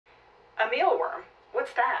mealworm.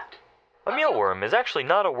 What's that? A mealworm is actually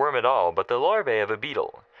not a worm at all, but the larvae of a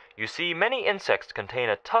beetle. You see, many insects contain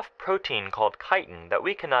a tough protein called chitin that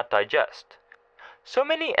we cannot digest. So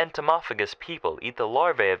many entomophagous people eat the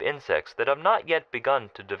larvae of insects that have not yet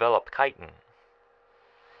begun to develop chitin.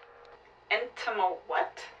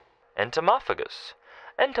 What? Entomophagus.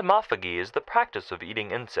 Entomophagy is the practice of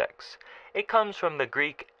eating insects. It comes from the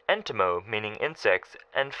Greek entomo, meaning insects,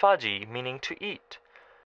 and phagi, meaning to eat.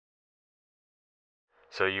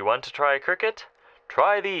 So you want to try a cricket?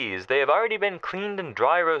 Try these. They have already been cleaned and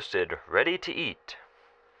dry roasted, ready to eat.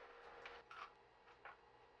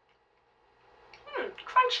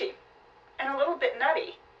 Crunchy and a little bit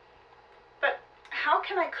nutty. But how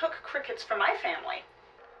can I cook crickets for my family?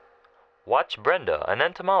 Watch Brenda, an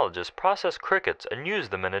entomologist, process crickets and use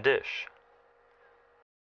them in a dish.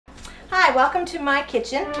 Hi, welcome to my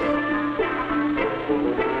kitchen.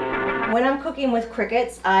 When I'm cooking with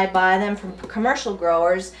crickets, I buy them from commercial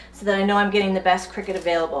growers so that I know I'm getting the best cricket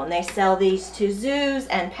available. And they sell these to zoos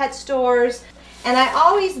and pet stores. And I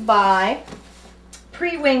always buy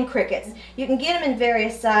pre-wing crickets. You can get them in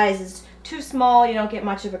various sizes. Too small, you don't get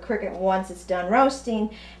much of a cricket once it's done roasting.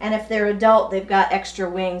 And if they're adult, they've got extra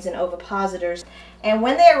wings and ovipositors. And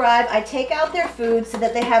when they arrive, I take out their food so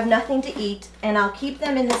that they have nothing to eat, and I'll keep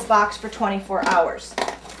them in this box for 24 hours.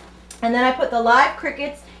 And then I put the live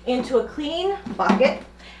crickets into a clean bucket,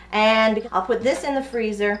 and I'll put this in the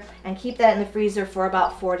freezer and keep that in the freezer for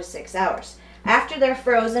about 4 to 6 hours. After they're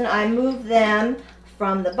frozen, I move them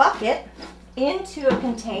from the bucket into a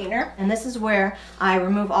container, and this is where I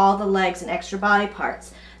remove all the legs and extra body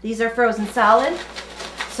parts. These are frozen solid,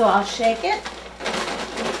 so I'll shake it.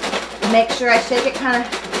 Make sure I shake it kind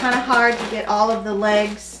of hard to get all of the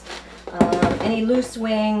legs, any loose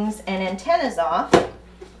wings and antennas off.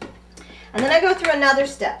 And then I go through another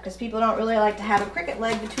step because people don't really like to have a cricket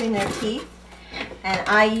leg between their teeth. And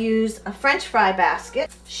I use a French fry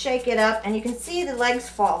basket, shake it up, and you can see the legs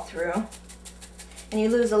fall through. And you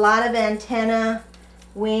lose a lot of antenna,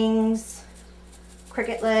 wings,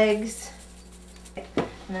 cricket legs. And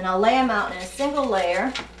then I'll lay them out in a single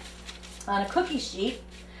layer on a cookie sheet.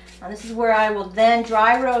 Now this is where I will then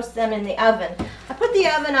dry roast them in the oven. I put the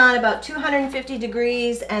oven on about 250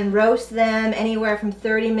 degrees and roast them anywhere from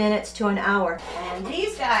 30 minutes to an hour. And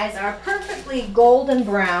these guys are perfectly golden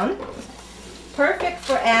brown, perfect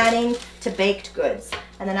for adding to baked goods.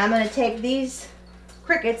 And then I'm going to take these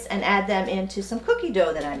crickets and add them into some cookie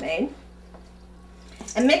dough that I made.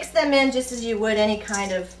 And mix them in just as you would any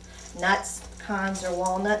kind of nuts, pecans or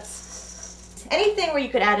walnuts. Anything where you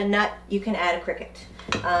could add a nut, you can add a cricket.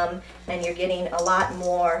 And you're getting a lot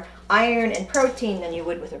more iron and protein than you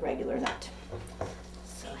would with a regular nut.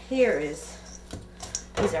 So these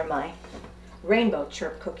are my rainbow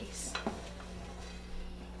chirp cookies.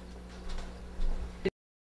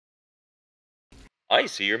 I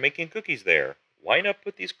see you're making cookies there. Why not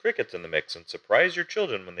put these crickets in the mix and surprise your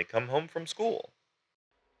children when they come home from school?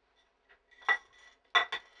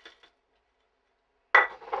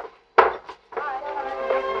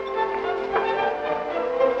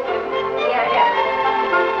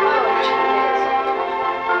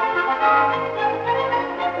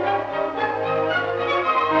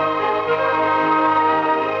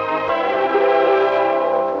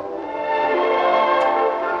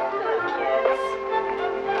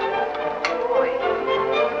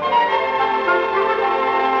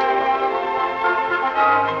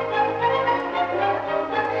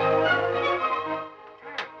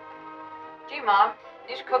 Mom,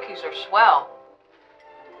 these cookies are swell.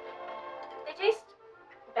 They taste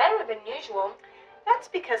better than usual. That's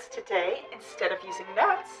because today, instead of using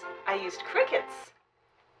nuts, I used crickets.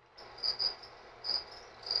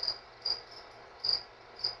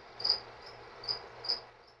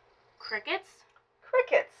 Crickets?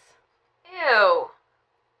 Crickets. Ew.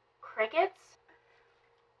 Crickets?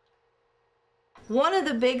 One of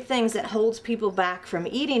the big things that holds people back from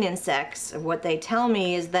eating insects, or what they tell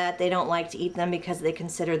me, is that they don't like to eat them because they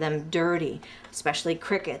consider them dirty, especially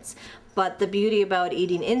crickets. But the beauty about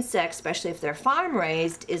eating insects, especially if they're farm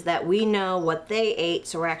raised, is that we know what they ate,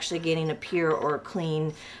 so we're actually getting a pure or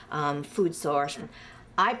clean food source.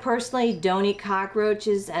 I personally don't eat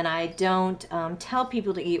cockroaches, and I don't tell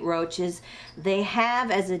people to eat roaches. They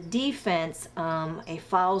have, as a defense, a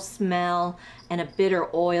foul smell and a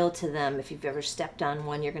bitter oil to them. If you've ever stepped on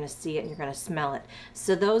one, you're going to see it and you're going to smell it.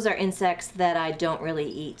 So those are insects that I don't really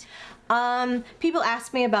eat. People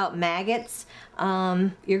ask me about maggots.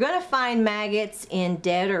 You're going to find maggots in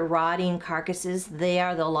dead or rotting carcasses. They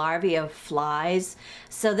are the larvae of flies.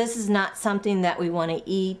 So this is not something that we want to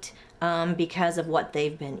eat because of what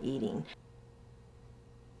they've been eating.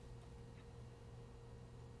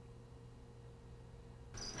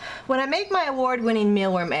 When I make my award-winning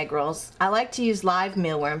mealworm egg rolls, I like to use live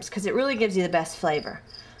mealworms because it really gives you the best flavor.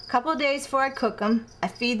 A couple of days before I cook them, I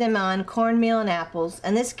feed them on cornmeal and apples,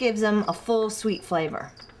 and this gives them a full sweet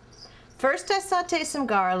flavor. First I saute some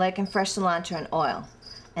garlic and fresh cilantro in oil,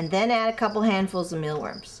 and then add a couple handfuls of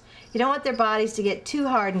mealworms. You don't want their bodies to get too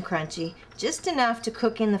hard and crunchy, just enough to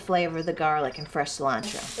cook in the flavor of the garlic and fresh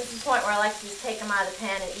cilantro. This is the point where I like to just take them out of the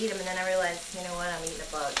pan and eat them, and then I realize, you know what, I'm eating a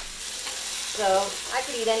bug. So I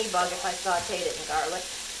could eat any bug if I sauteed it in garlic.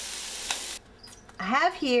 I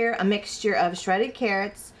have here a mixture of shredded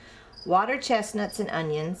carrots, water chestnuts, and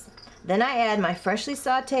onions. Then I add my freshly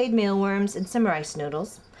sauteed mealworms and some rice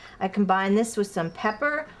noodles. I combine this with some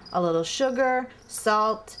pepper, a little sugar,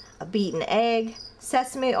 salt, a beaten egg,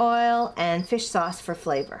 sesame oil, and fish sauce for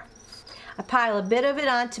flavor. I pile a bit of it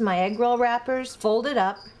onto my egg roll wrappers, fold it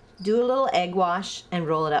up, do a little egg wash, and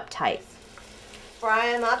roll it up tight.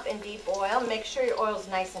 Fry them up in deep oil. Make sure your oil's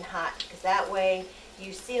nice and hot, because that way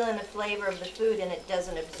you seal in the flavor of the food and it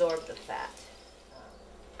doesn't absorb the fat.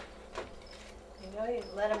 You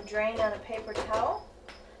let them drain on a paper towel.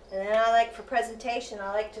 And then I like, for presentation,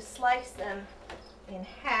 I like to slice them in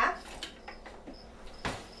half.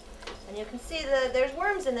 And you can see there's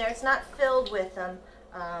worms in there. It's not filled with them,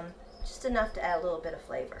 just enough to add a little bit of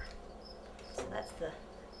flavor. So that's the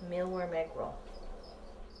mealworm egg roll.